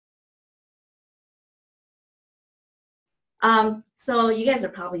So you guys are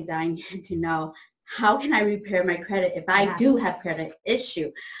probably dying to know, how can I repair my credit if I do have credit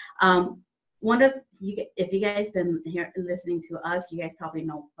issue? One of you, if you guys been here listening to us, you guys probably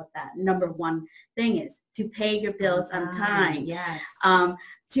know what that number one thing is: to pay your bills on time. Yes.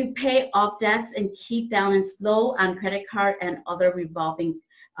 To pay off debts and keep balance low on credit card and other revolving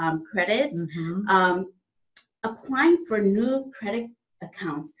credits. Applying for new credit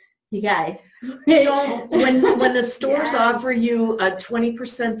accounts. You guys, don't, when the stores offer you a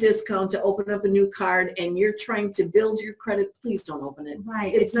 20% discount to open up a new card and you're trying to build your credit, please don't open it.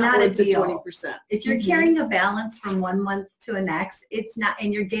 Right. It's not a deal. 20%. If you're carrying a balance from one month to the next, it's not,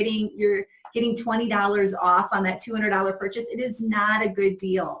 and you're getting $20 off on that $200 purchase, it is not a good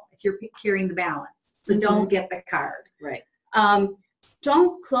deal if you're carrying the balance. So don't get the card. Right.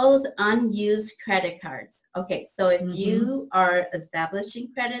 Don't close unused credit cards. Okay, so if you are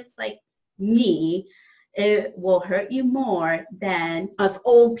establishing credits like me, it will hurt you more than us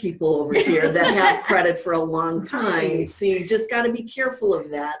old people over here that have credit for a long time. So you just got to be careful of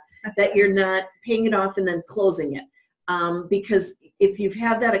that you're not paying it off and then closing it. Because if you've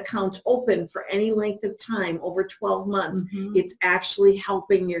had that account open for any length of time, over 12 months, it's actually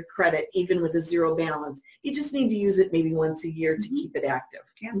helping your credit even with a zero balance. You just need to use it maybe once a year to keep it active.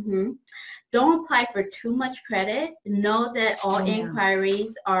 Don't apply for too much credit. Know that all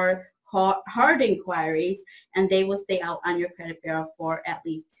inquiries are hard inquiries, and they will stay out on your credit bureau for at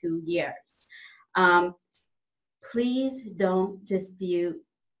least 2 years. Please don't dispute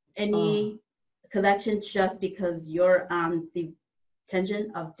any collections just because you're on the tangent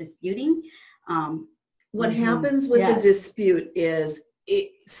of disputing. What happens with a dispute is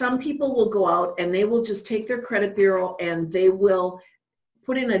some people will go out and they will just take their credit bureau and they will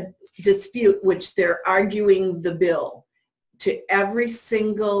put in a dispute, which they're arguing the bill to every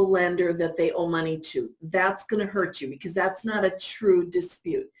single lender that they owe money to. That's going to hurt you because that's not a true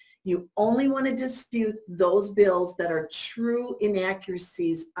dispute. You only want to dispute those bills that are true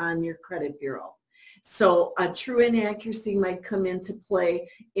inaccuracies on your credit bureau. So a true inaccuracy might come into play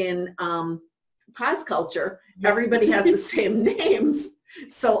in pause culture. Everybody has the same names.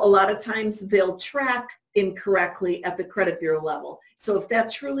 So a lot of times they'll track incorrectly at the credit bureau level. So if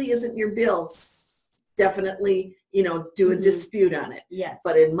that truly isn't your bill, definitely, do a dispute on it. Yes.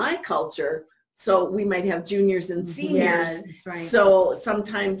 But in my culture, so we might have juniors and seniors. Yes, that's right. So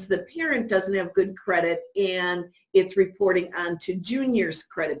sometimes the parent doesn't have good credit and it's reporting on to junior's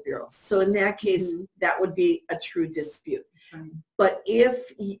credit bureau. So in that case, that would be a true dispute. That's right. But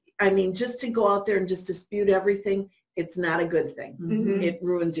just to go out there and just dispute everything, it's not a good thing. It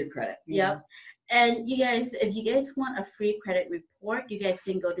ruins your credit. Yep. And you guys, if you guys want a free credit report, you guys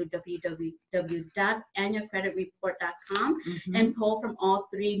can go to www.annualcreditreport.com and pull from all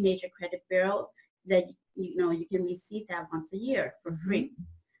 3 major credit bureaus that you can receive that once a year for free.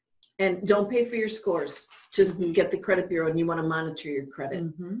 And don't pay for your scores. Just get the credit bureau and you want to monitor your credit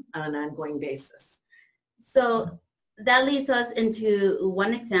on an ongoing basis. So that leads us into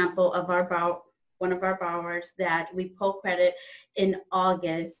one example of one of our borrowers that we pulled credit in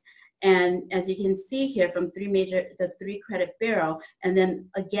August. And as you can see here from the 3 credit bureau, and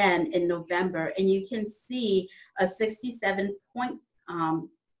then again in November, and you can see a 67-point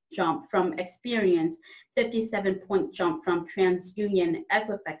jump from Experience, 57-point jump from TransUnion,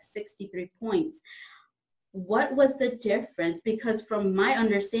 Equifax, 63 points. What was the difference? Because from my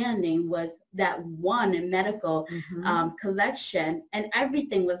understanding was that one medical collection and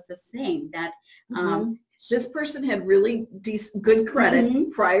everything was the same. That this person had really good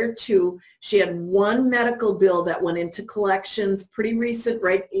credit prior to. She had one medical bill that went into collections pretty recent,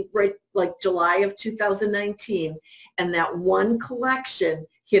 right like July of 2019. And that one collection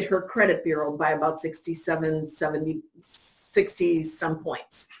hit her credit bureau by about 67, 70, 60 some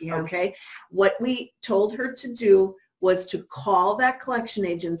points. Okay. What we told her to do was to call that collection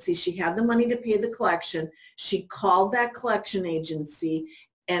agency. She had the money to pay the collection. She called that collection agency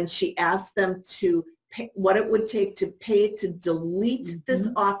and she asked them to pay what it would take to pay to delete this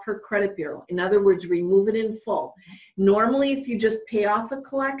off her credit bureau. In other words, remove it in full. Normally, if you just pay off a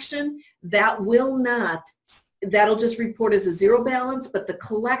collection, that'll just report as a zero balance, but the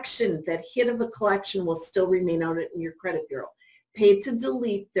collection, that hit of a collection will still remain out in your credit bureau. Paid to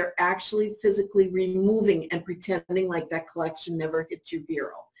delete, they're actually physically removing and pretending like that collection never hit your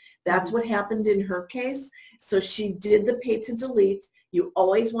bureau. That's what happened in her case. So she did the pay to delete. You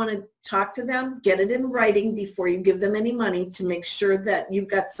always want to talk to them, get it in writing before you give them any money to make sure that you've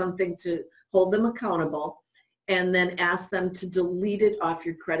got something to hold them accountable. and then ask them to delete it off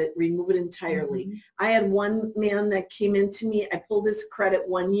your credit, remove it entirely. I had one man that came into me, I pulled his credit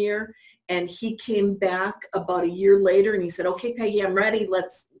 1 year, and he came back about a year later and he said, okay, Peggy, I'm ready.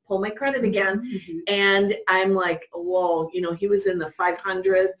 Let's pull my credit again. And I'm like, whoa, you know, he was in the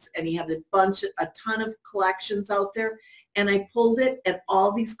 500s and he had a ton of collections out there. And I pulled it and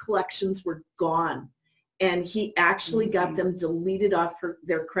all these collections were gone. And he actually got them deleted off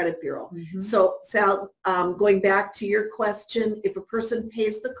their credit bureau. So Sal, going back to your question, if a person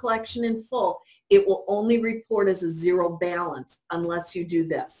pays the collection in full, it will only report as a zero balance unless you do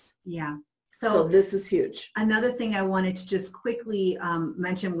this. Yeah. So this is huge. Another thing I wanted to just quickly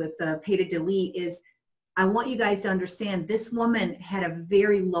mention with pay to delete is I want you guys to understand this woman had a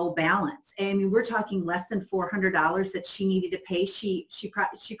very low balance. I mean, we're talking less than $400 that she needed to pay. She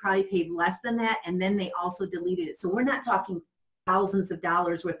probably paid less than that, and then they also deleted it. So we're not talking thousands of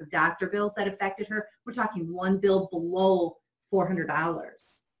dollars worth of doctor bills that affected her. We're talking one bill below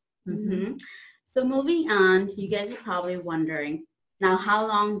 $400. So moving on, you guys are probably wondering, now how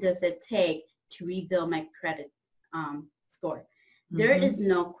long does it take to rebuild my credit score? There is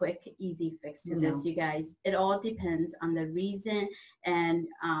no quick, easy fix to this, you guys. It all depends on the reason and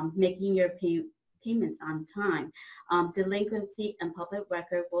making your payments on time. Delinquency and public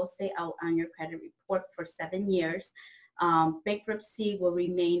record will stay out on your credit report for 7 years. Bankruptcy will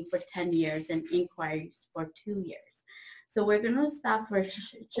remain for 10 years and inquiries for 2 years. So we're going to stop for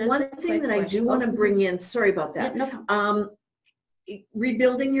just one thing that I do want to bring in, sorry about that. Yeah, no problem.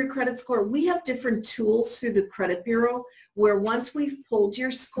 Rebuilding your credit score, we have different tools through the credit bureau where once we've pulled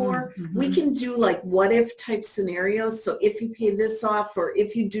your score, we can do like what if type scenarios. So if you pay this off or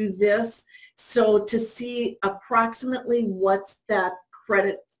if you do this, so to see approximately what that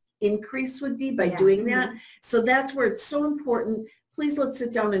credit increase would be by doing that. So that's where it's so important. Please let's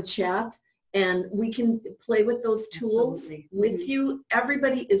sit down and chat and we can play with those tools with you.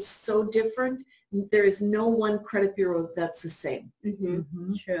 Everybody is so different. There is no one credit bureau that's the same. True.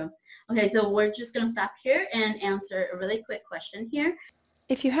 Okay, so we're just going to stop here and answer a really quick question here.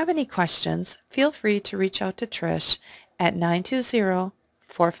 If you have any questions, feel free to reach out to Trish at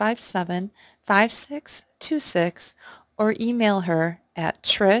 920-457-5626 or email her at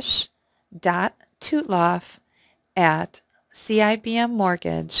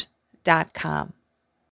trish.toutloff@cibmmortgage.com.